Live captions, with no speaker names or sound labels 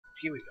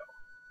Here we go.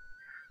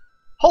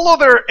 Hello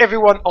there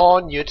everyone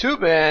on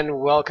YouTube, and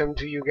welcome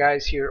to you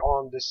guys here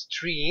on the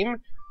stream.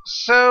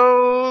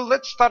 So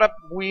let's start up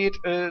with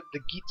the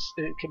Geats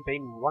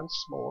campaign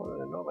once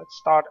more. Let's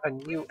start a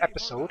new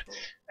episode.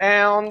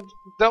 And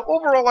the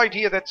overall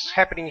idea that's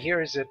happening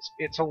here is that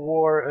it's a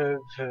war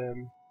of a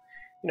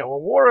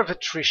war of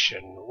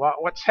attrition.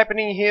 What's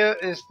happening here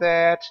is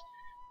that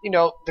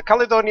the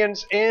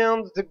Caledonians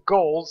and the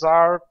Gauls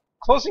are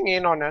closing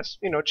in on us,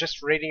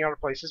 just raiding our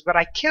places, but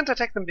I can't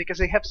attack them because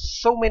they have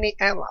so many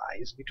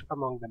allies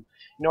among them.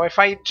 If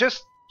I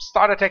just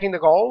start attacking the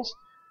Gauls,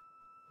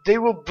 they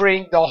will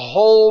bring the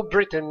whole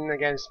Britain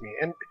against me.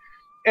 And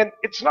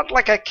it's not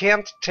like I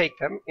can't take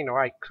them,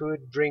 I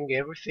could bring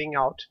everything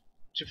out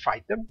to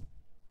fight them.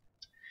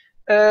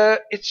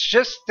 It's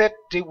just that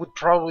they would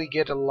probably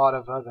get a lot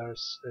of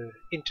others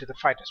into the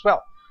fight as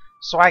well.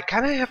 So I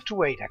kind of have to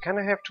wait.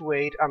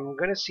 I'm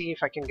gonna see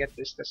if I can get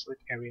this desolate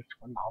area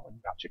for now in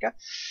Belgica.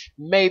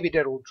 Maybe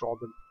that will draw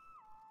them.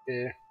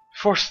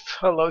 First,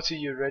 hello to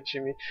you, Red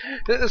Jimmy.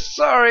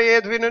 Sorry,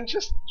 Edwin, I'm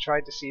just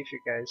trying to see if you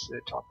guys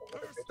talk a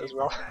little bit as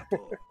well.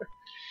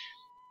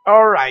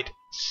 Alright,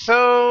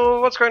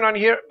 so what's going on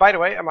here? By the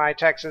way, my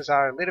taxes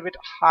are a little bit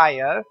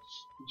higher,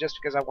 just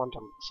because I want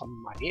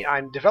some money.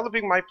 I'm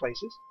developing my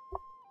places.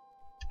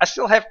 I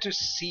still have to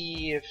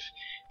see if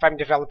I'm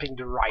developing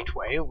the right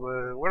way.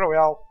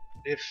 Well,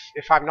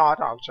 if I'm not,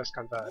 I'll just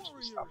convert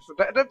and stuff. So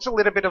that's a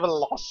little bit of a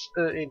loss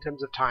in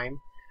terms of time,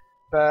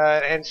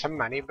 and some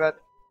money, but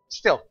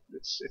still,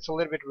 it's a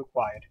little bit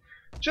required.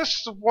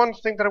 Just one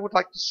thing that I would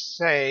like to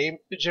say: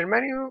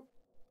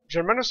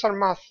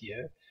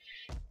 Germano-Sarmatia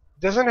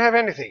doesn't have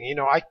anything.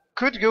 I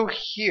could go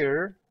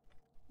here,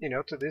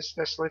 to this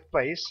desolate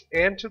place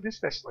and to this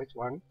desolate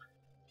one.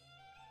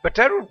 But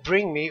that would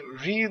bring me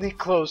really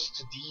close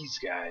to these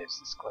guys,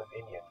 these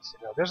Clavinians.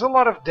 There's a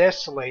lot of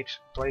desolate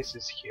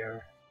places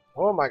here.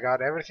 Oh my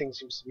god, everything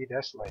seems to be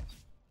desolate.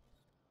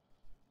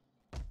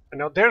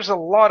 There's a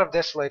lot of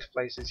desolate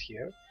places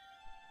here.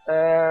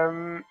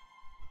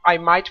 I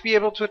might be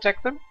able to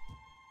attack them,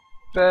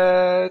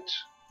 but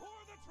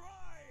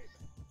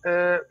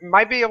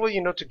might be able,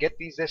 to get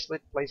these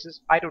desolate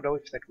places. I don't know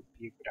if that would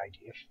be a good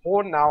idea.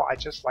 For now, I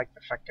just like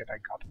the fact that I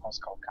got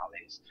Moscow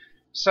Calais.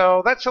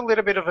 So that's a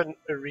little bit of a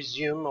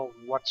resume of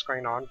what's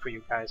going on for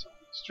you guys on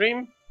the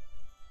stream.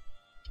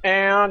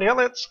 And yeah,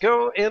 let's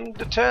go in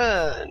the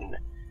turn.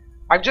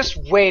 I'm just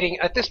waiting,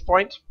 at this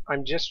point,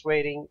 I'm just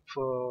waiting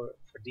for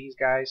these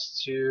guys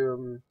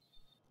to,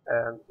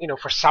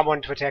 for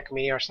someone to attack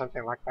me or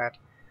something like that.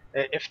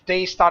 If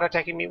they start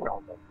attacking me,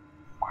 well, then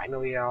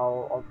finally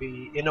I'll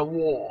be in a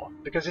war.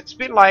 Because it's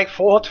been like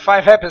 4 to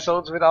 5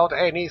 episodes without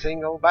any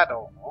single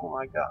battle. Oh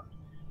my god.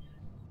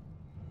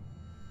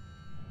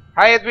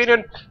 Hi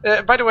Edwin,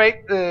 by the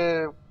way,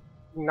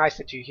 nice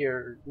that you're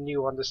here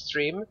new on the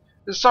stream.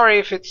 Sorry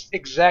if it's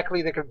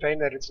exactly the campaign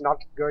that it's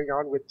not going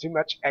on with too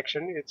much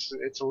action. It's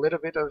a little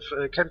bit of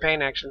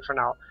campaign action for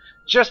now.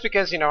 Just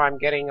because, I'm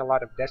getting a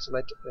lot of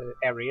desolate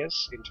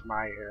areas into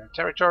my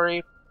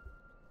territory.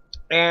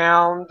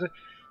 And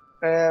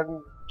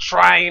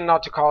trying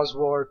not to cause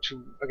war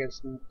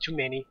against too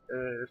many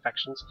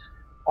factions.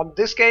 On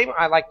this game,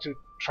 I like to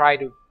try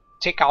to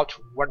take out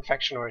one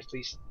faction, or at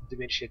least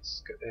diminish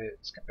its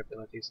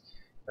capabilities.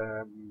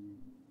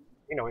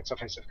 Its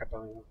offensive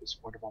capabilities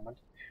for the moment.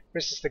 For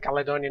instance, the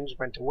Caledonians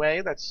went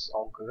away. That's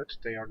all good.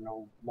 They are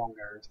no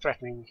longer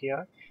threatening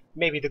here.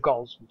 Maybe the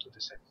Gauls will do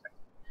the same thing.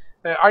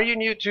 Are you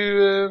new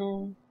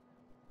to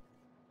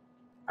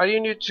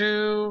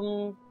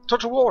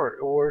Total War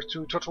or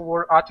to Total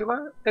War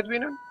Attila,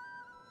 Edwin?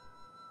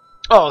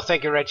 Oh,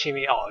 thank you, Red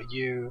Chimmy. Oh,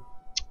 you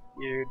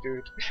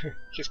dude.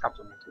 He's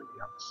complimenting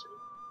me on the stream.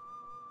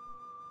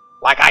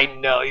 Like, I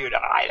know you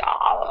don't.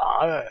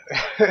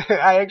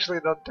 I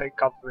actually don't take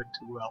compliment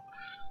too well.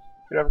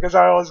 Because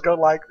I always go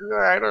like,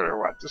 I don't know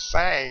what to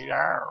say.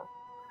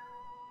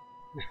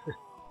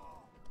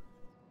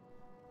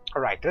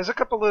 Alright, there's a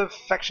couple of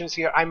factions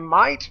here.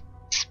 The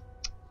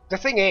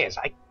thing is,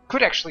 I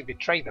could actually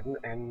betray them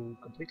and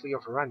completely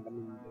overrun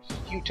them in a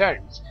few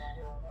turns.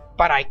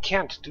 But I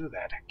can't do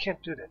that.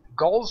 The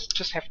Gauls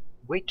just have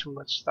way too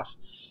much stuff.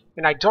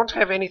 And I don't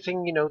have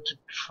anything, to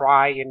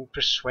try and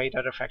persuade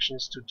other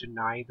factions to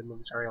deny the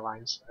military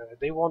alliance.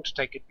 They won't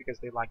take it because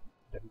they like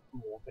them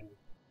more than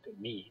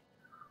me.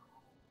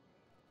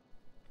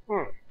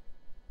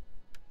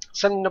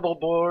 Some noble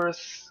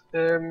birth.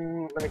 Let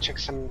me check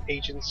some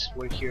agents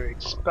were here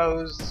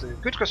exposed.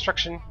 Good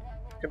construction,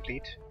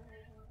 complete.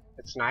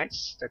 That's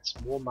nice. That's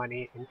more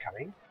money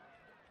incoming.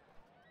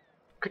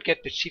 Could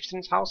get the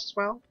chieftain's house as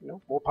well.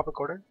 More public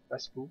order,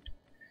 less food.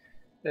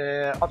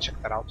 I'll check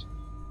that out.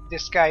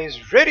 This guy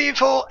is ready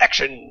for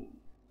action!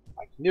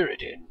 Like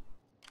Nureddin.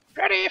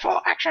 Ready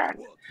for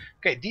action!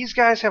 Okay, these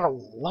guys have a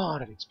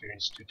lot of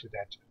experience due to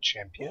that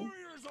champion.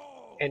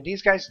 And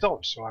these guys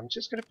don't, so I'm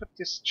just gonna put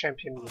this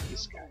champion with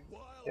this guy.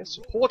 Yeah,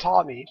 support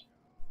army.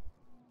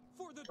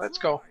 Let's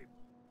go.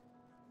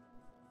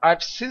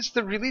 Since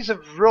the release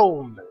of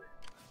Rome.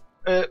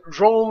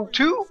 Rome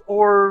 2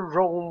 or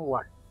Rome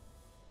 1?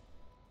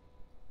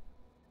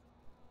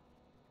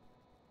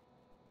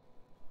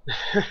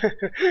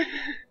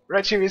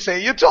 Reggie will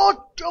say, you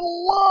talked a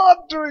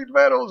lot during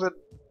battles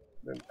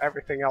and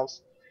everything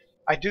else.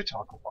 I do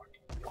talk a lot.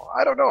 You know,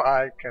 I don't know.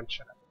 I can't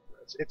shut up.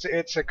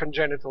 It's a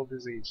congenital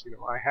disease. You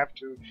know, I have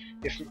to.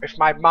 If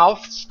my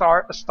mouth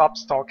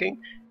stops talking,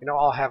 you know,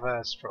 I'll have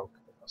a stroke.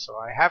 So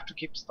I have to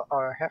keep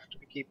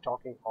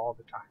talking all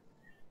the time.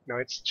 No,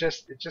 it's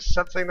just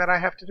something that I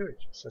have to do.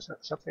 It's just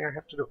something I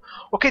have to do.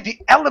 Okay, the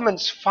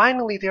elements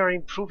finally they are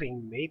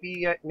improving.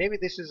 Maybe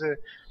this is a,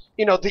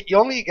 you know, the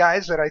only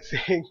guys that I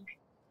think,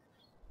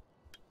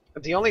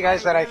 the only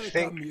guys that I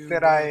think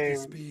that I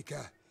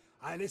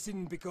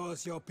listen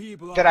because your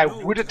people I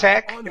would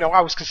attack. You know,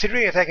 I was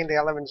considering attacking the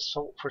elements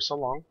for so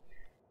long,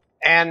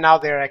 and now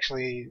they're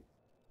actually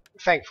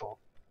thankful.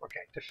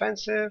 Okay,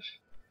 defensive,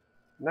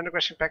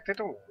 non-aggression pact. I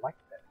don't like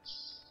that.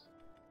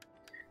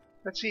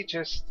 Let's see,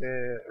 just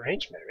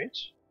arranged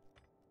marriage.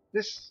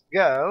 This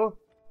girl,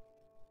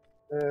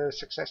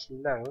 success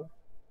low.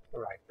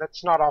 Alright,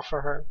 let's not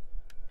offer her.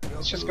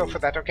 Let's just go for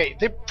that. Okay,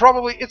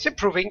 it's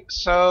improving,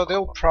 so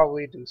they'll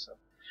probably do so.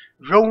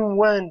 Rome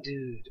 1,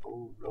 dude.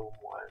 Oh, Rome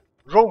 1.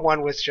 Rome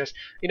 1 was just,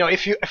 you know,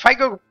 if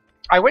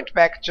I went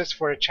back just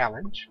for a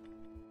challenge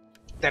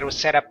that was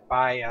set up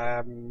by,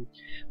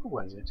 who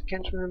was it?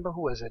 Can't remember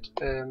who was it.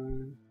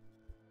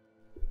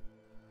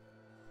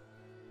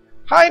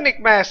 Hi, Nick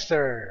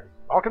Master.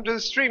 Welcome to the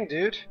stream,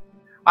 dude.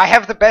 I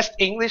have the best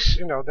English.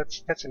 You know,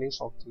 that's an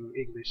insult to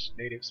English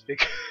native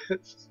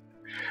speakers.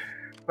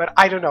 But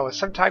I don't know.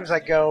 Sometimes I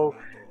go,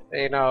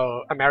 you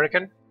know,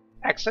 American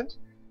accent,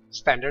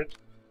 standard,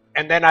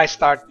 and then I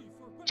start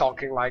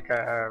talking like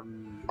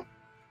an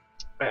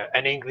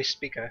English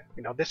speaker.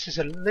 You know, this is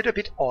a little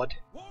bit odd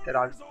that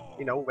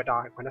you know, when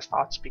I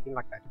start speaking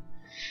like that.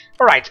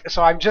 All right,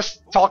 so I'm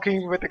just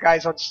talking with the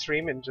guys on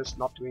stream and just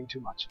not doing too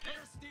much.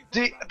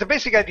 The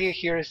basic idea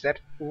here is that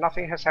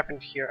nothing has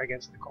happened here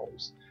against the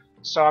Gauls.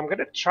 So I'm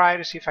gonna try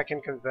to see if I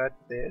can convert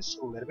this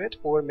a little bit,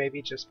 or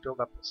maybe just build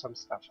up some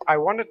stuff. I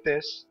wanted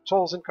this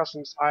tolls and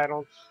customs. I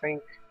don't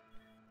think.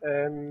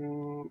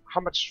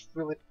 How much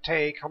will it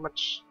take? How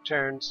much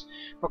turns?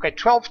 Okay,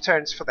 12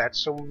 turns for that.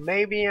 So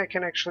maybe I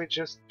can actually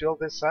just build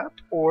this up,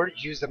 or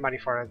use the money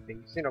for other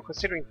things. You know,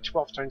 considering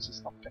 12 turns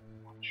is not that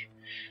much.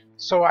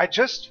 So I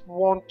just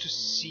want to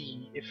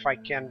see if I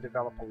can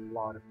develop a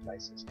lot of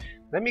places.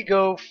 Let me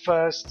go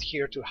first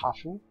here to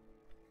Hafen.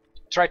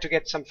 Try to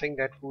get something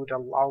that would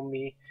allow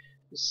me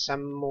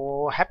some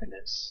more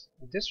happiness.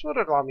 This would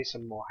allow me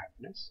some more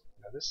happiness.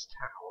 Now this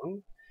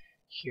town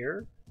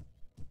here,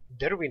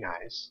 that'll be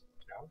nice.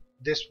 You know,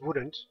 this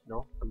wouldn't. You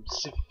know, I'm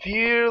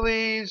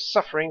severely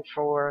suffering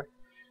for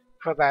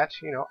that.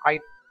 You know, I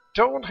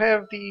don't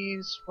have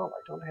these. Well,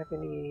 I don't have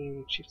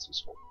any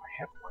chieftains. Well, I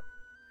have one,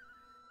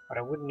 but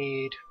I would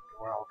need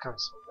the Royal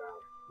Council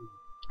down.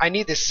 I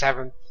need the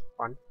 7th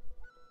one.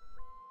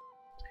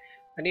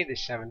 I need the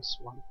 7th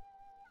one.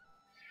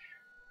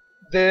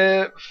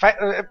 The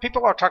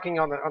people are talking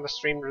on the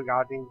stream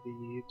regarding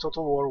the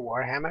Total War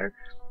Warhammer.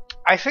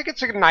 I think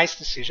it's a nice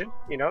decision.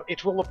 You know,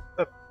 it will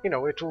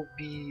it will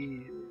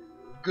be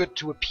good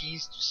to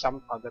appease to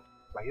some other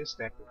players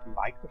that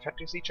like the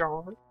fantasy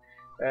genre.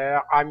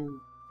 I'm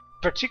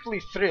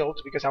particularly thrilled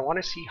because I want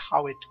to see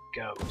how it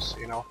goes.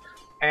 You know,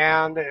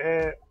 and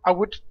I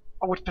would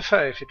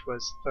prefer if it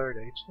was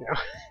 3rd age. You know,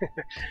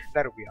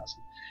 that would be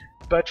awesome.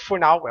 But for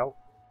now, well,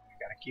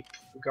 gotta keep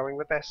going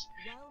with this.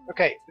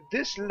 Okay,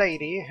 this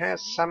lady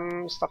has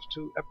some stuff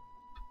to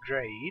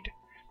upgrade.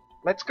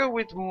 Let's go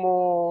with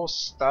more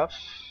stuff.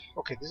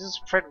 Okay, this is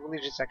spread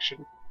religious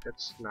action.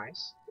 That's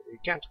nice. You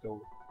can't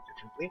go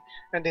differently.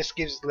 And this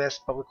gives less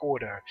public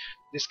order.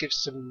 This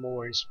gives some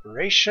more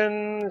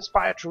inspiration.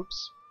 Inspire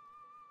troops.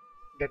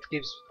 That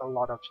gives a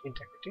lot of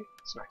integrity.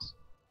 It's nice.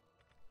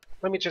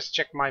 Let me just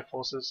check my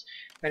forces.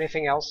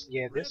 Anything else?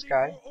 Yeah, this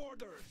guy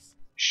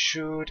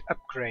should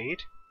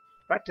upgrade.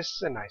 Right, this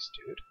is a nice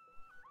dude.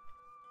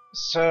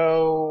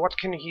 So, what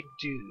can he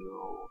do?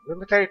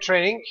 Military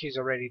training, he's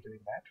already doing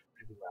that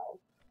really well.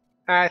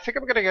 I think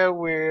I'm gonna go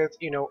with,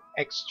 you know,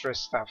 extra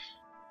stuff.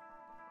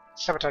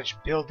 Sabotage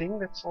building,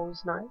 that's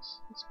always nice.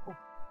 That's cool.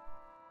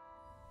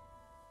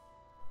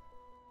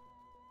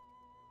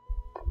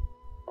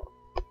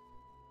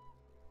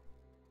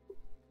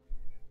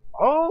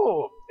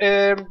 Oh,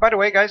 by the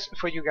way, guys,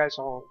 for you guys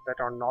all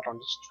that are not on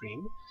the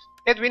stream,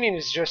 Edwinian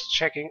is just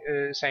checking,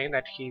 saying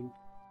that he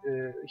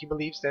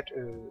believes that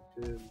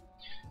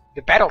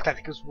the battle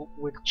tactics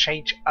will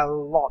change a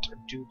lot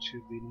due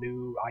to the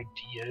new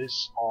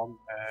ideas on,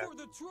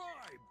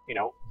 you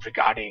know,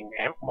 regarding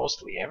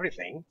mostly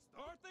everything.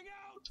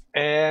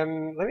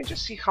 Let me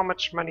just see how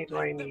much money do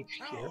I need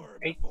here.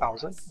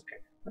 8,000. Okay,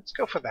 let's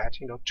go for that.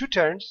 You know, 2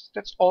 turns.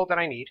 That's all that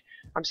I need.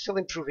 I'm still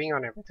improving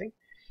on everything.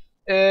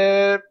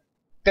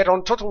 That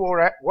on Total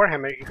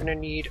Warhammer, you're gonna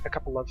need a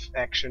couple of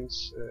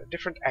actions,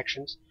 different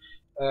actions,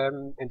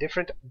 and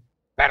different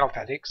battle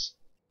tactics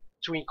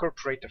to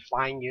incorporate the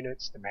flying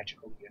units, the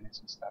magical units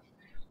and stuff.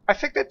 I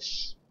think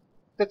that's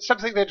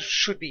something that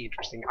should be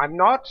interesting. I'm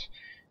not,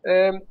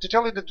 to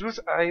tell you the truth,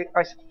 I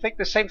think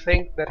the same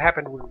thing that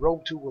happened with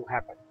Rome 2 will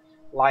happen.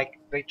 Like,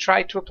 they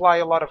tried to apply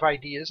a lot of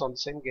ideas on the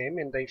same game,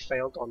 and they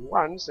failed on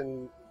ones,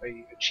 and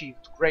they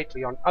achieved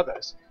greatly on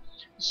others.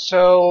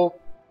 So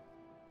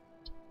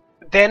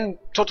then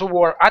Total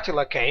War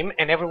Attila came,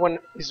 and everyone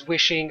is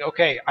wishing,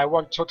 okay, I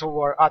want Total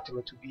War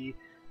Attila to be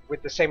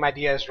with the same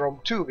idea as Rome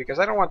 2, because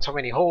I don't want so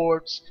many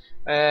hordes.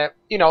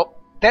 You know,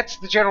 that's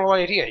the general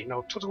idea. You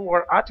know, Total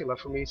War Attila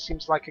for me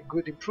seems like a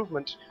good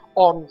improvement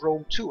on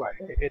Rome 2.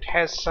 It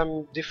has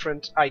some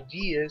different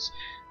ideas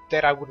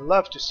that I would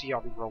love to see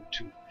on Rome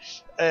 2.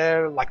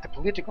 Like the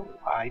political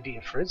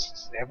idea, for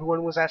instance.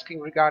 Everyone was asking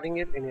regarding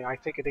it, and I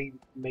think they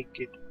make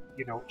it,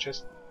 you know,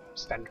 just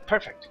standard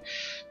perfect.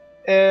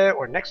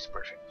 Or next to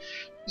perfect.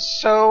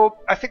 So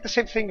I think the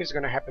same thing is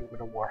going to happen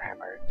with a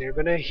Warhammer. They're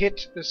going to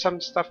hit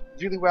some stuff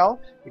really well.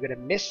 They're going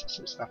to miss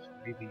some stuff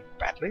really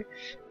badly,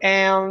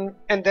 and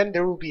then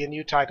there will be a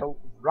new title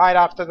right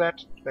after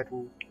that that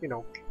will, you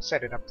know,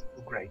 set it up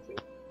greatly.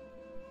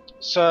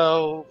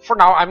 So for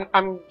now,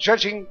 I'm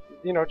judging,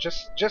 you know,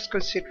 just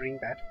considering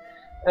that.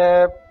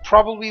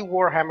 Probably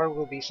Warhammer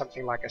will be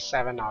something like a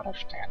 7 out of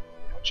 10.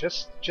 You know,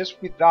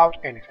 just without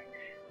anything.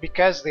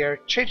 Because they're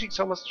changing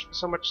so much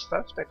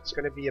stuff that it's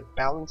going to be a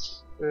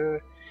balance.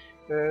 It's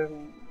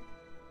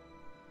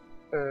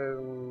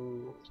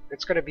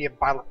going to be a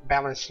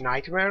balanced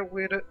nightmare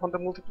with it on the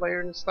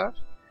multiplayer and stuff,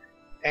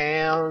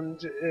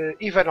 and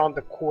even on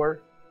the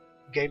core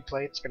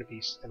gameplay, it's going to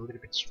be a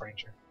little bit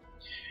stranger.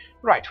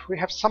 Right, we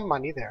have some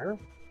money there.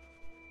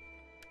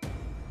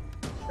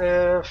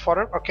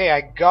 Fodder. Okay,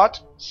 I got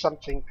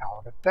something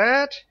out of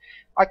that.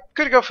 I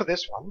could go for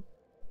this one,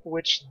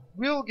 which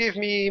will give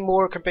me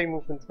more campaign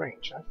movement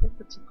range. I think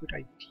that's a good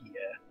idea.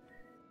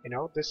 You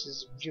know, this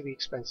is really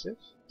expensive.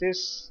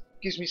 This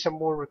gives me some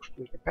more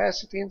recruitment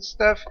capacity and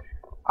stuff.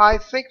 I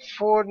think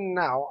for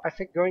now, I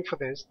think going for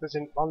this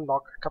doesn't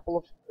unlock a couple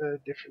of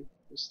different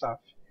stuff.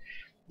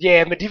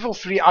 Yeah, Medieval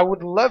 3, I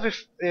would love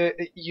if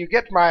you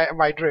get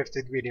my drift,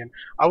 Edwinian.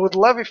 I would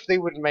love if they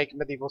would make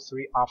Medieval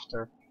 3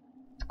 after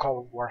the Call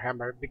of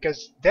Warhammer,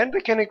 because then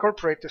they can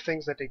incorporate the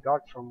things that they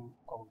got from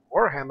Call of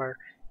Warhammer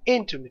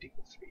into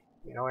Medieval 3,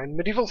 you know, and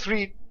Medieval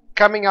 3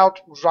 coming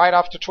out right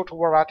after Total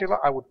War Attila,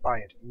 I would buy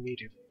it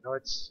immediately. You know,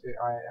 it's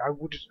I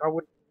would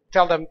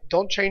tell them,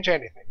 don't change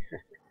anything.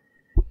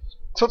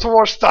 Total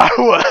War Star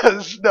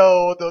Wars,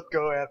 no, don't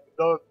go ahead,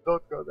 don't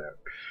go there.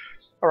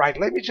 All right,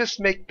 let me just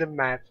make the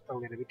math a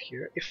little bit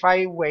here. If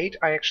I wait,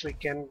 I actually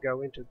can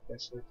go into the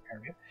desolate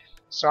area.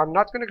 So I'm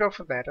not going to go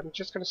for that. I'm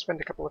just going to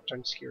spend a couple of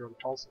turns here on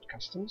Tools and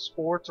Customs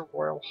or the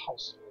Royal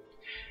Household.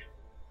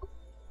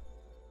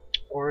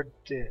 Or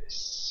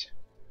this.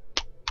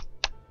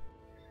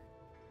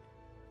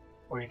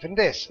 Or even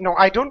this. No,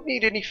 I don't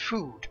need any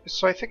food,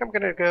 so I think I'm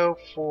gonna go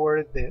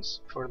for this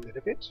for a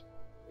little bit,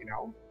 you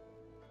know.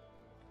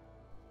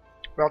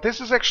 Well,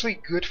 this is actually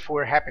good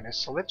for happiness,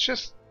 so let's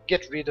just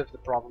get rid of the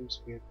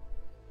problems with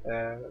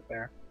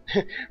there.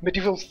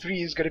 Medieval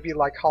 3 is gonna be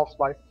like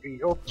Half-Life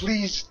 3. Oh,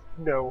 please,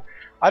 no.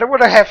 I don't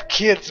want to have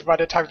kids by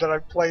the time that I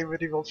play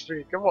Medieval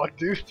 3. Come on,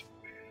 dude.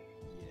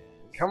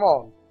 Come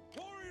on.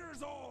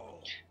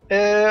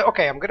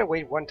 Okay, I'm gonna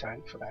wait one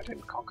turn for that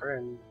and conquer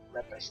and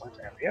red desolate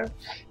area.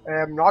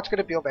 I'm not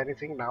gonna build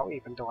anything now,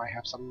 even though I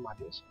have some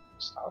money and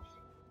stuff.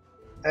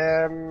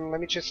 Let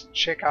me just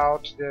check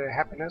out the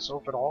happiness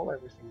overall.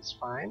 Everything's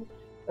fine.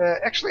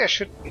 Actually, I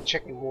should be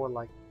checking more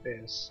like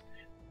this.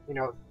 You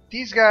know,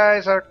 these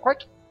guys are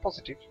quite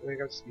positive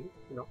regards me.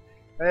 You know,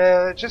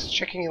 just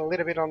checking a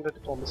little bit on the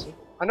diplomacy.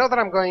 I know that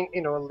I'm going,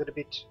 you know, a little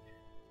bit.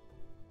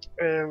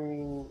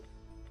 I'm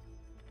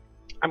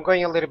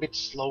going a little bit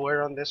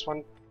slower on this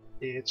one.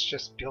 It's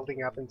just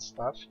building up and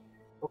stuff.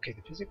 Okay,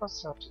 the physical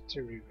stuff is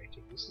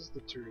deteriorating. This is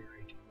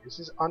deteriorating. This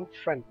is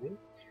unfriendly,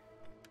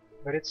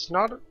 but it's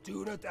not.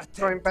 Do not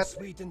attempt to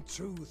sweeten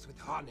truth with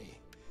honey.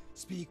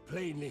 Speak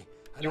plainly.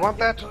 Do you want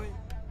that?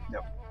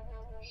 No.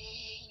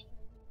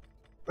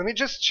 Let me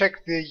just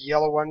check the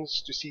yellow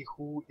ones to see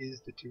who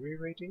is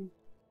deteriorating.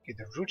 Okay,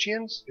 the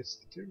Ruchians is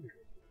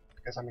deteriorating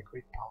because I'm a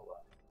great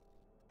power.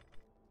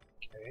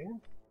 Okay.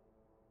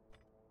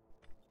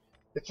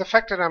 It's the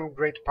fact that I'm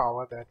great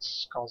power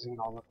that's causing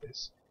all of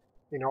this.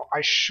 You know,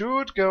 I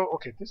should go.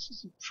 Okay, this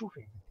is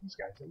improving. These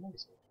guys are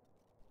amazing.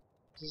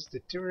 This is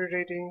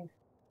deteriorating.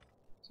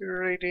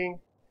 Deteriorating.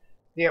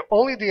 Yeah,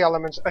 only the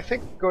elements. I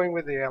think going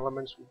with the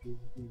elements would be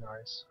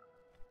nice.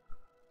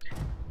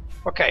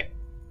 Okay.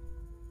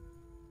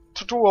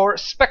 Total War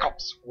Spec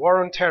Ops.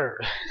 War on Terror.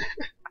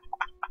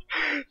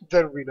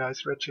 That would be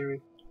nice, Red.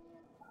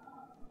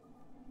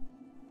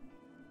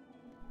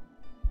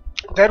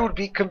 That would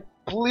be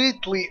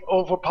completely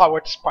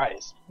overpowered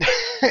spies.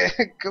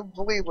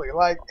 Completely.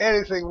 Like,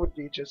 anything would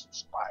be just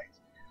spies.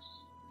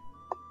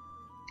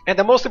 And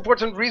the most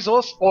important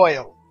resource,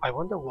 oil. I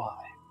wonder why.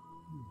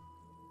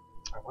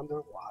 I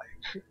wonder why.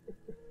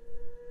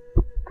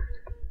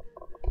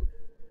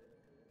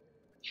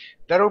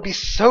 That would be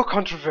so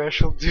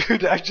controversial,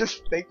 dude. I'm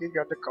just thinking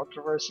of the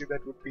controversy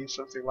that would be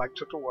something like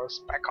Total War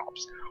Spec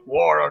Ops,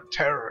 War on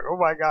Terror. Oh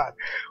my god.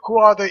 Who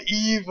are the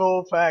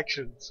evil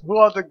factions? Who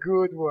are the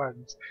good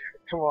ones?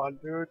 Come on,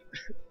 dude.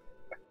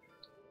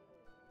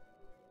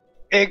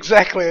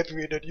 Exactly,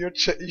 Edwin. You're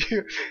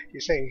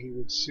saying he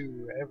would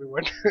sue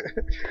everyone.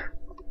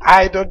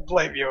 I don't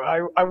blame you.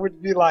 I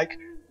would be like,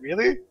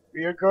 really?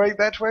 You're going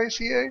that way,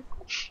 CA?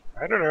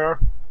 I don't know.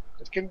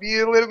 It can be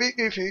a little bit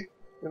iffy,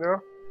 you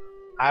know.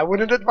 I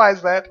wouldn't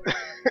advise that.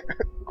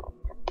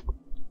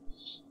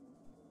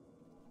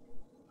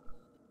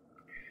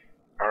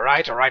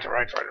 Alright, alright,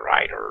 alright,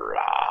 alright,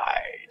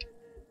 alright.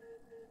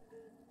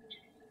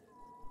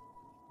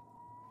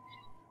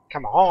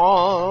 Come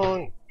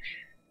on.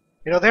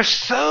 You know, there's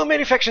so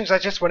many factions, I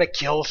just want to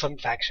kill some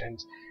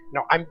factions. You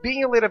know, I'm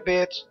being a little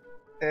bit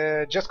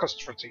just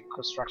constructing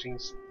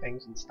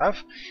things and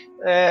stuff.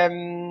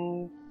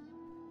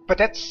 But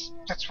that's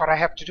what I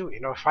have to do. You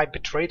know, if I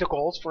betray the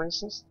Gauls, for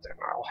instance, then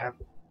I'll have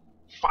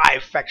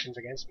 5 factions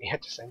against me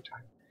at the same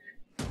time.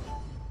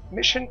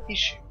 Mission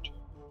issued.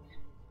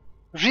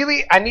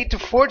 Really, I need to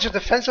forge a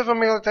defensive and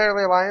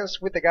military alliance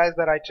with the guys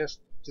that I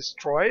just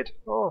destroyed?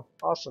 Oh,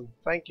 awesome.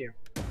 Thank you.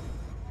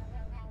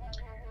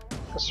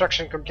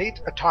 Construction complete.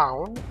 A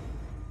town.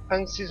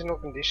 Unseasonal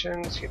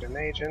conditions. Hidden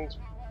agent.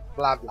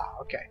 Blah blah.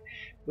 Okay.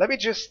 Let me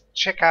just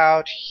check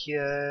out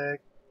here.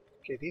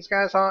 Okay, these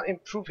guys are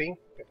improving.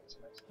 Okay, that's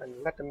nice.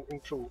 And let them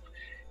improve.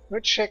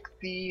 Let's check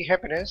the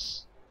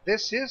happiness.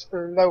 This is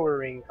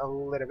lowering a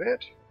little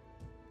bit.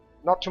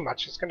 Not too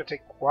much. It's going to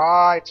take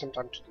quite some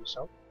time to do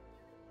so.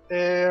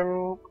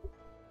 And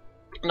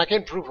I can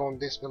improve on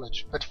this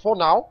village. But for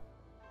now,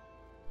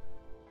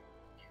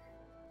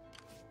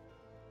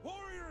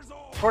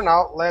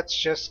 let's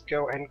just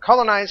go and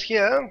colonize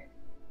here.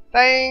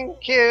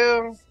 Thank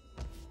you,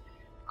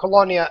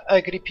 Colonia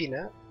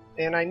Agrippina.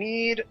 And I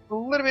need a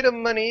little bit of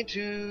money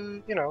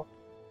to, you know,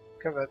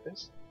 convert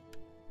this.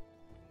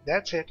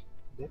 That's it.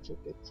 That's it.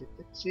 That's it.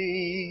 That's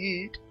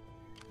it.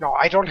 No,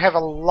 I don't have a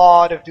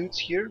lot of dudes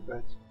here,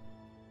 but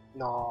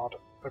not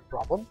a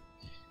problem.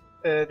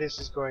 This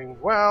is going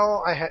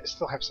well. I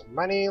still have some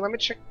money. Let me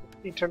check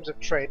in terms of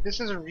trade. This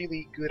is a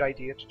really good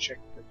idea to check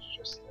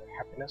just the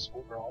happiness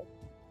overall.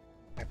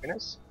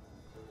 Happiness.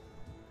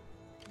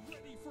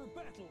 Ready for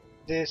battle.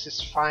 This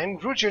is fine.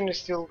 Rugian is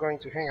still going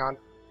to hang on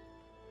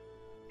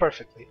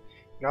perfectly.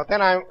 Now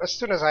then, as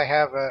soon as I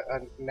have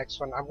a next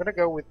one, I'm gonna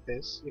go with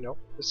this. You know,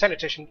 the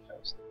sanitation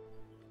first.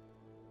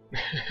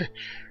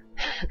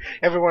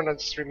 Everyone on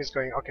the stream is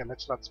going, okay,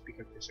 let's not speak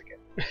of this again.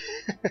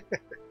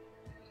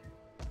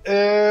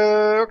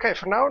 Okay,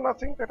 for now,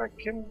 nothing that I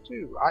can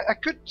do. I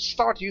could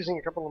start using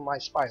a couple of my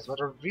spies,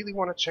 but I really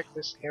want to check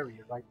this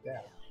area right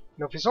there.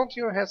 Now,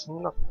 Byzantium has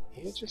nothing.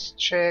 Let me just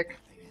check.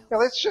 Yeah,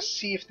 let's just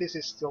see if this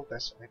is still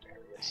desolate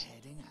areas.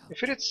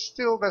 If it is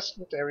still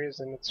desolate areas,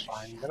 then it's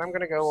fine. Then I'm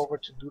gonna go over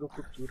to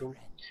Durum.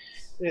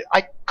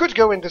 I could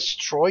go and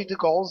destroy the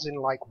Gauls in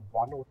like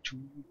 1 or 2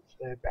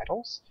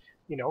 battles.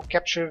 You know,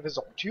 capture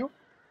Byzantium.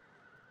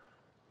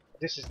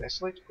 This is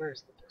desolate. Where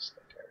is the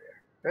desolate area?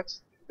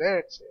 That's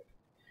it.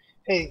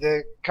 Hey,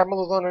 the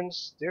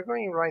Camalodonans, they're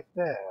going right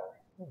there.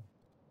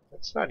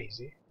 That's not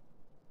easy.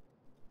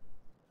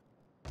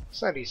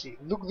 It's not easy.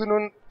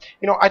 Lugdunum,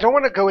 you know, I don't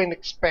want to go and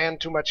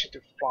expand too much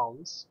into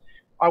France.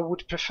 I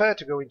would prefer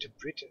to go into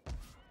Britain.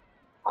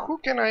 Who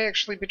can I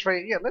actually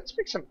betray? Yeah, let's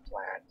make some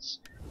plans.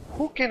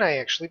 Who can I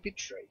actually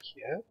betray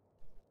here?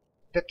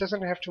 That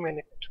doesn't have too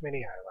many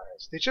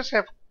allies. They just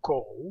have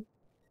Gaul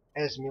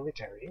as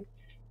military,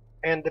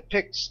 and the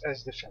Picts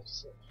as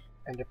defensive.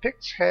 And the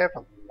Picts have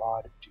a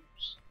lot of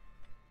dudes.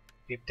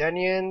 The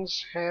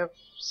Danians have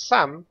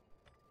some.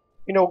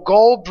 You know,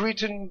 Gaul,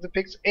 Britain, the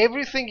Picts,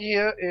 everything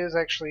here is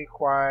actually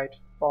quite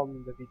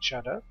fond of each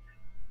other.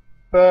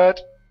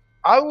 But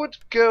I would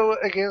go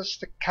against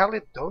the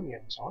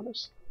Caledonians,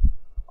 honestly.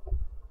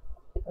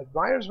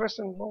 Admires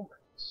Western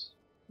moments.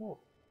 I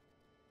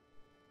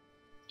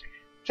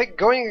think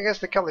going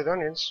against the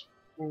Caledonians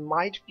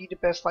might be the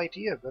best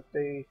idea, but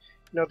they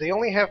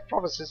only have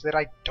provinces that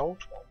I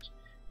don't want.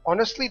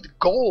 Honestly, the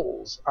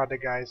Gauls are the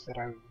guys that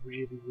I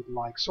really would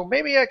like. So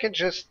maybe I can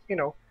just, you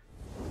know,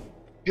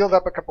 build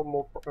up a couple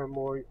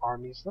more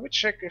armies. Let me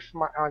check if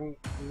I'm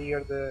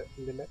near the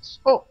limits.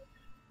 Oh,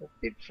 I've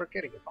been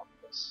forgetting about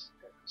this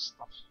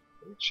stuff.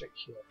 Let me check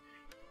here.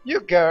 You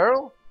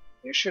girl,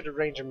 you should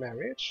arrange a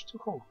marriage. To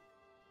whom?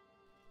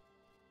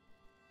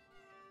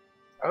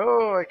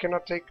 Oh, I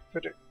cannot take.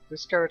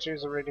 This character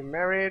is already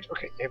married.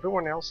 Okay,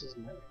 everyone else is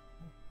married.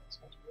 That's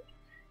not good.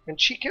 And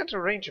she can't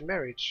arrange a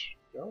marriage.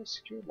 No,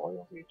 secure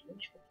loyalty to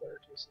vengeful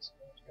clarities is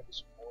not have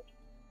support.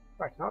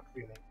 Right, not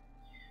really.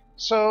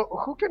 So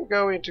who can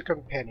go into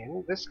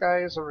companion? This guy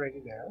is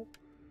already there.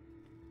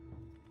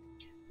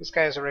 This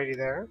guy is already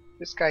there.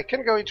 This guy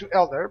can go into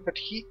elder, but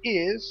he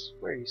is,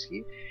 where is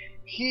he?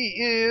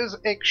 He is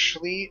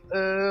actually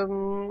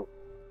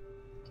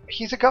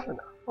he's a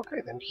governor.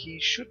 Okay, then he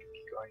should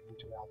be going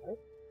into elder.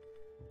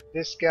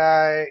 This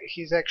guy,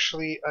 he's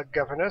actually a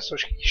governor, so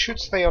he should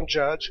stay on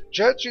judge.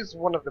 Judge is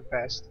one of the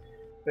best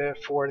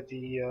for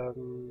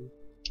the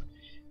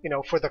you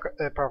know, for the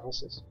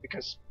provinces,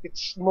 because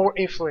it's more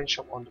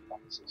influential on the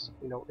provinces.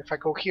 You know, if I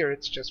go here,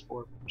 it's just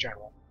for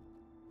general.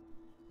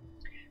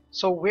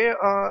 So where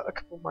are a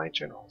couple of my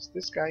generals?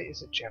 This guy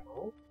is a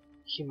general.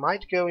 He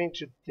might go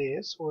into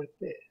this or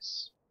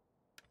this.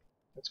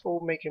 Let's go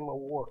make him a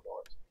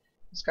warlord.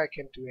 This guy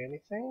can't do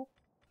anything.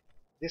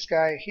 This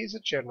guy, he's a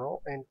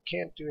general and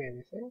can't do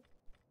anything.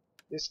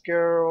 This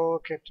girl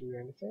can't do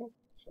anything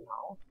for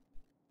now.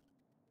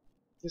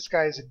 This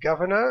guy is a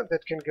governor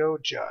that can go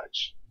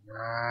judge.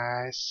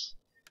 Nice.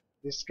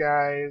 This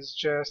guy is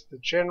just a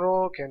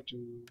general, can't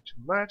do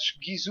too much.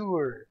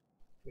 Gizur.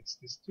 What's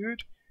this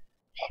dude?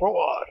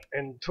 Hroar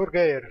and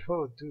Turgeir.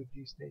 Oh, dude,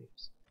 these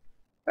names.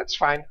 That's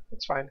fine.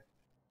 That's fine.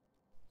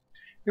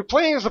 You're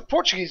playing as the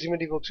Portuguese in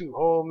Medieval 2.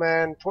 Oh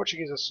man,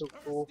 Portuguese are so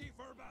cool.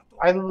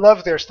 I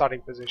love their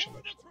starting position,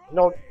 actually.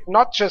 No,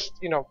 not just,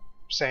 you know,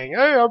 saying,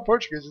 hey, I'm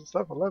Portuguese and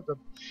stuff, I love them.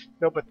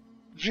 No, but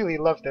really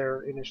love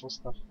their initial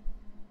stuff.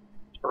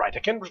 Right, I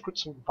can recruit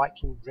some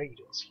Viking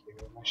raiders here,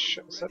 and I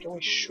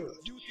certainly should.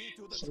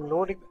 Some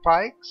Nordic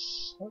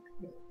pikes.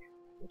 Okay.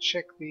 Let's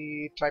check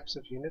the types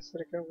of units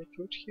that I can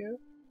recruit here.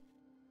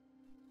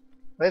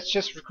 Let's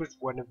just recruit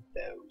one of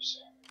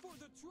those.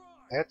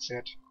 That's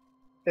it.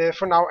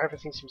 For now,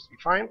 everything seems to be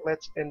fine.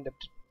 Let's end up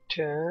the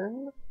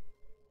turn.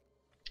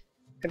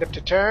 End up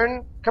the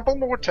turn. Couple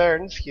more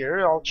turns here.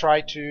 I'll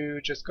try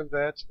to just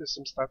convert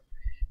some stuff.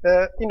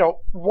 You know,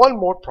 one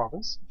more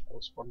province. Of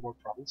course, one more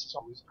province is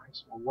always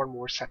nice. Or one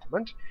more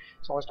settlement.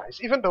 It's always nice,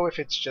 even though if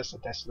it's just a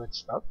desolate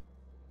stuff.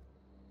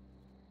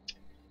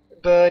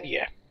 But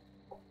yeah.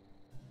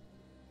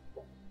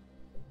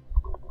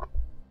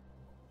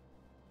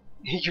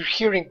 You're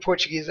hearing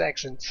Portuguese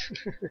accents.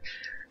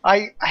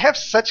 I have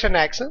such an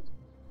accent.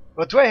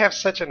 But do I have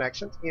such an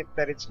accent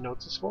that it's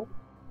noticeable?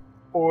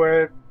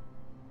 Or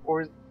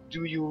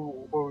do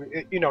you, or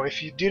you know,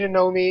 if you didn't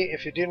know me,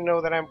 if you didn't know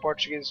that I'm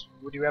Portuguese,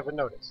 would you ever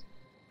notice?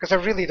 Because I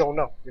really don't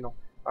know, you know.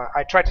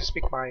 I try to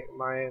speak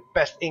my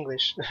best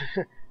English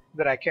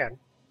that I can.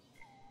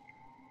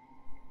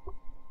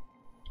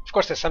 Of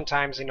course, there's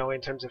sometimes, you know,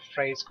 in terms of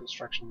phrase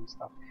construction and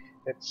stuff,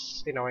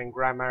 it's, you know, in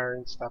grammar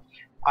and stuff,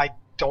 I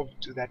don't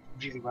do that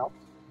really well.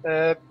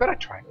 But I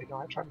try, you know,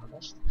 I try my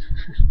best.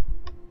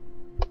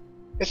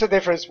 It's a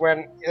difference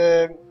when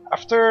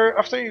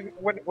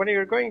when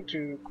you're going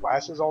to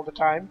classes all the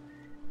time,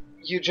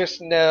 you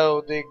just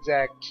know the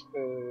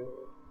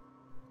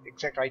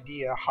exact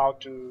idea how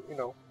to, you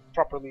know,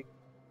 properly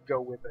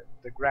go with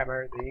the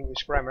grammar, the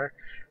English grammar.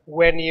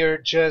 When you're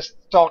just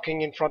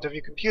talking in front of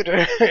your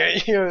computer,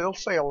 you'll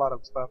say a lot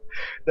of stuff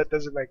that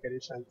doesn't make any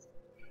sense.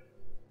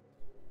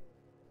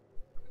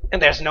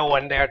 And there's no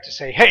one there to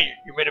say, hey,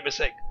 you made a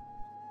mistake.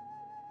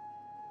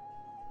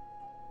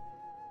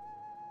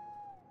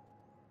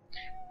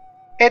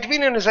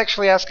 Edwin is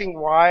actually asking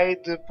why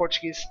the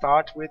Portuguese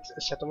start with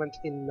a settlement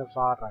in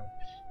Navarra.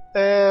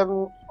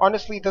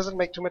 Honestly, it doesn't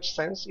make too much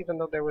sense, even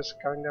though there was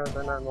kind of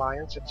an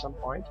alliance at some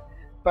point.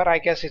 But I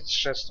guess it's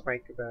just to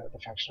make the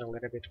faction a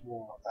little bit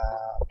more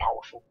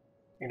powerful.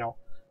 You know,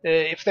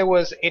 if there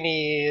was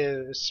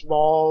any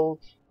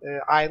small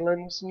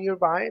islands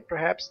nearby,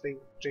 perhaps they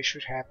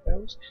should have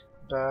those.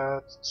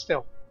 But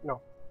still,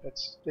 no,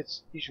 that's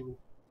usually.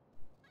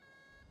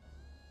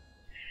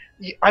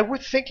 I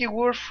would think you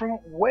were from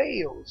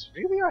Wales.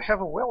 Really? I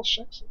have a Welsh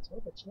accent.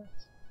 Oh, that's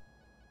nice.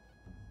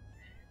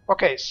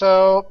 Okay,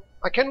 so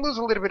I can lose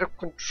a little bit of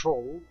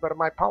control, but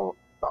my power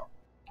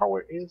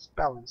is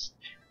balanced.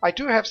 I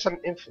do have some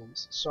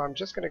influence, so I'm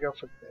just gonna go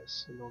for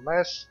this. You know,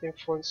 less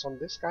influence on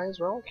this guy as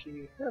well.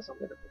 He has a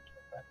little bit of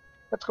that.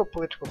 Let's go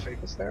political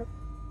favors there.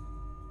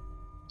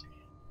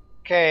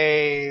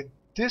 Okay,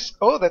 this.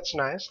 Oh, that's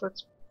nice.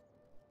 Let's.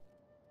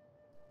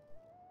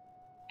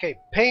 Okay,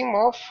 pay him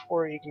off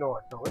or ignore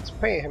it. No, let's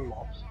pay him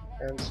off.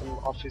 And some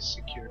office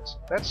secured.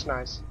 That's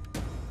nice.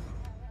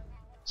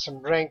 Some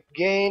rank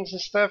gains and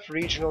stuff,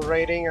 regional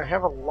raiding. I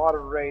have a lot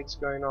of raids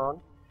going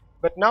on.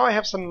 But now I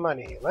have some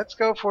money. Let's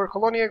go for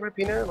Colonia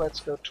Agrippina.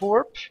 Let's go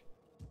Torp.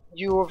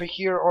 You over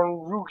here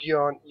on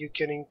Rugion, you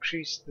can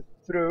increase the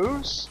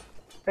throws.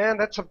 And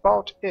that's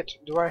about it.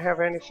 Do I have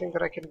anything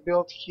that I can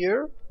build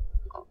here?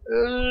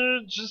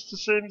 Just the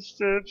same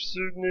stuff,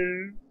 so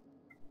no.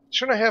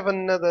 Should I have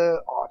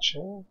another archer?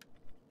 Or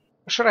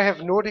should I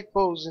have Nordic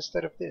bows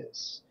instead of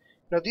this?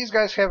 Now these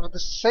guys have the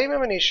same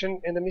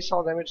ammunition and the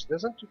missile damage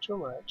doesn't do too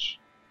much.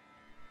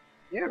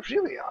 Yeah,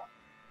 really are.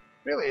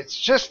 Really, it's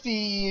just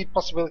the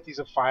possibilities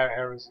of fire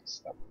arrows and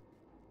stuff.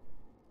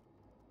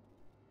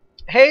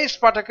 Hey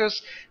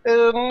Spartacus,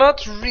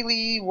 not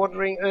really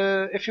wondering,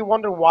 if you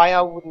wonder why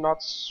I would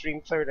not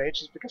stream Third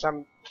Age, it's because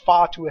I'm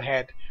far too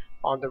ahead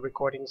on the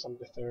recordings on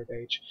the Third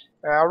Age.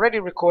 I already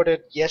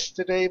recorded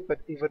yesterday, but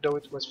even though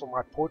it was for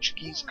my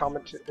Portuguese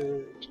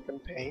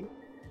campaign.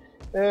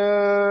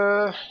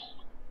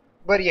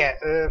 But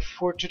yeah,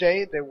 for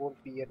today there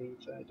won't be any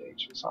Third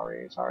Age.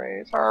 Sorry.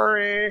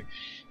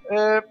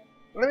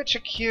 Let me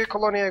check here,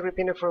 Colonia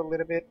Agrippina for a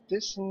little bit.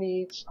 This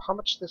needs... how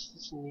much does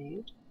this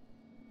need?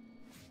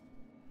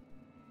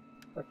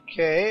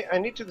 Okay, I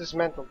need to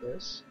dismantle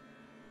this.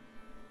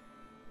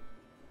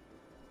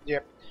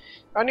 Yep.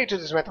 I need to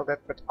dismantle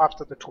that, but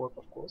after the torp,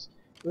 of course.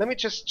 Let me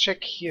just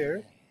check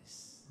here.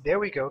 There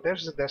we go,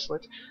 there's the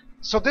desolate.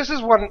 So this is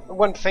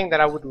one thing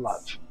that I would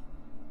love.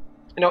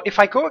 You know, if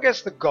I go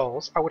against the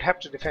Gauls, I would have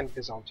to defend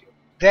Byzantium.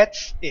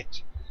 That's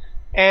it.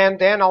 And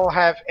then I'll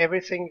have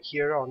everything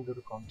here under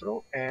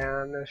control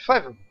and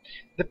Flavum.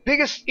 The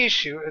biggest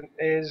issue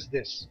is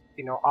this.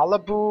 You know,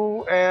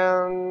 Alabu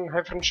and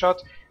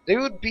Hefrenshot, they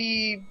would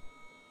be,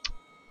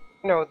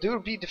 you know, they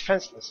would be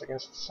defenseless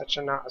against such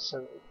an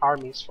some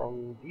armies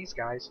from these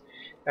guys,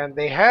 and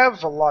they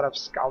have a lot of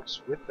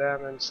scouts with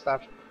them and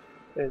stuff,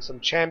 and some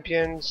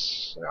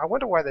champions. I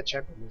wonder why the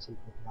champion isn't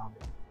with the army.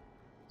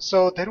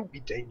 So that would be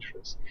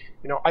dangerous.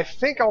 You know, I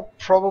think I'll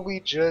probably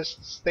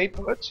just stay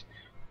put,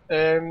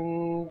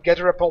 get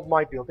rid of all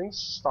my buildings,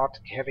 start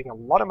having a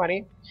lot of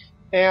money,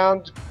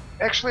 and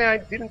actually I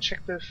didn't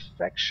check the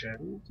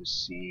faction to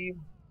see.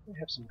 I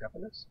have some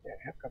governors. Yeah,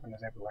 I have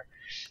governors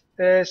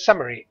everywhere.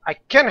 Summary: I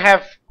can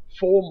have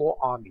 4 more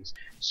armies,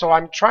 so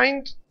I'm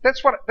trying.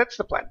 That's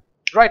the plan.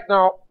 Right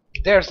now,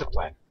 there's the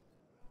plan.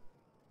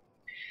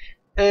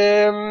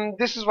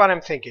 This is what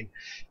I'm thinking.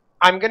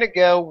 I'm gonna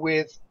go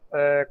with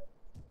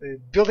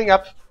building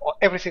up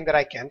everything that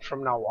I can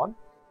from now on.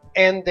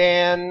 And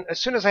then, as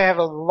soon as I have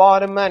a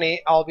lot of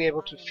money, I'll be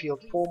able to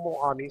field 4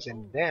 more armies,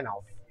 and then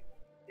I'll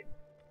be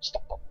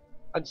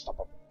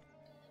unstoppable.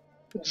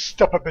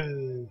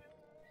 Unstoppable.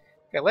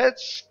 Okay,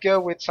 let's go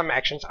with some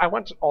actions. I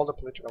want all the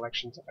political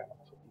actions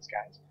available for these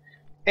guys.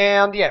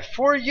 And yeah,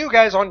 for you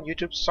guys on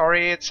YouTube,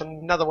 sorry, it's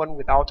another one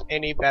without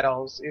any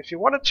battles. If you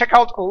want to check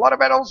out a lot of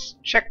battles,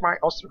 check my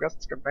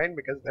Ostrogoths campaign,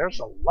 because there's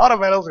a lot of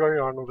battles going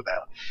on over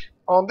there.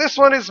 On this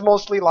one is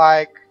mostly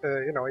like,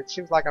 you know, it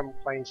seems like I'm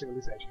playing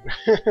Civilization.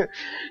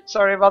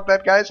 Sorry about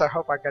that, guys. I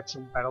hope I get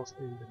some battles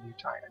in the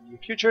near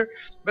future.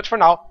 But for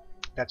now,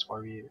 that's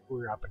what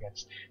we're up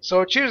against.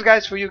 So cheers,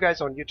 guys, for you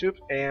guys on YouTube,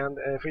 and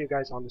for you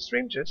guys on the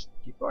stream, just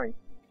keep going.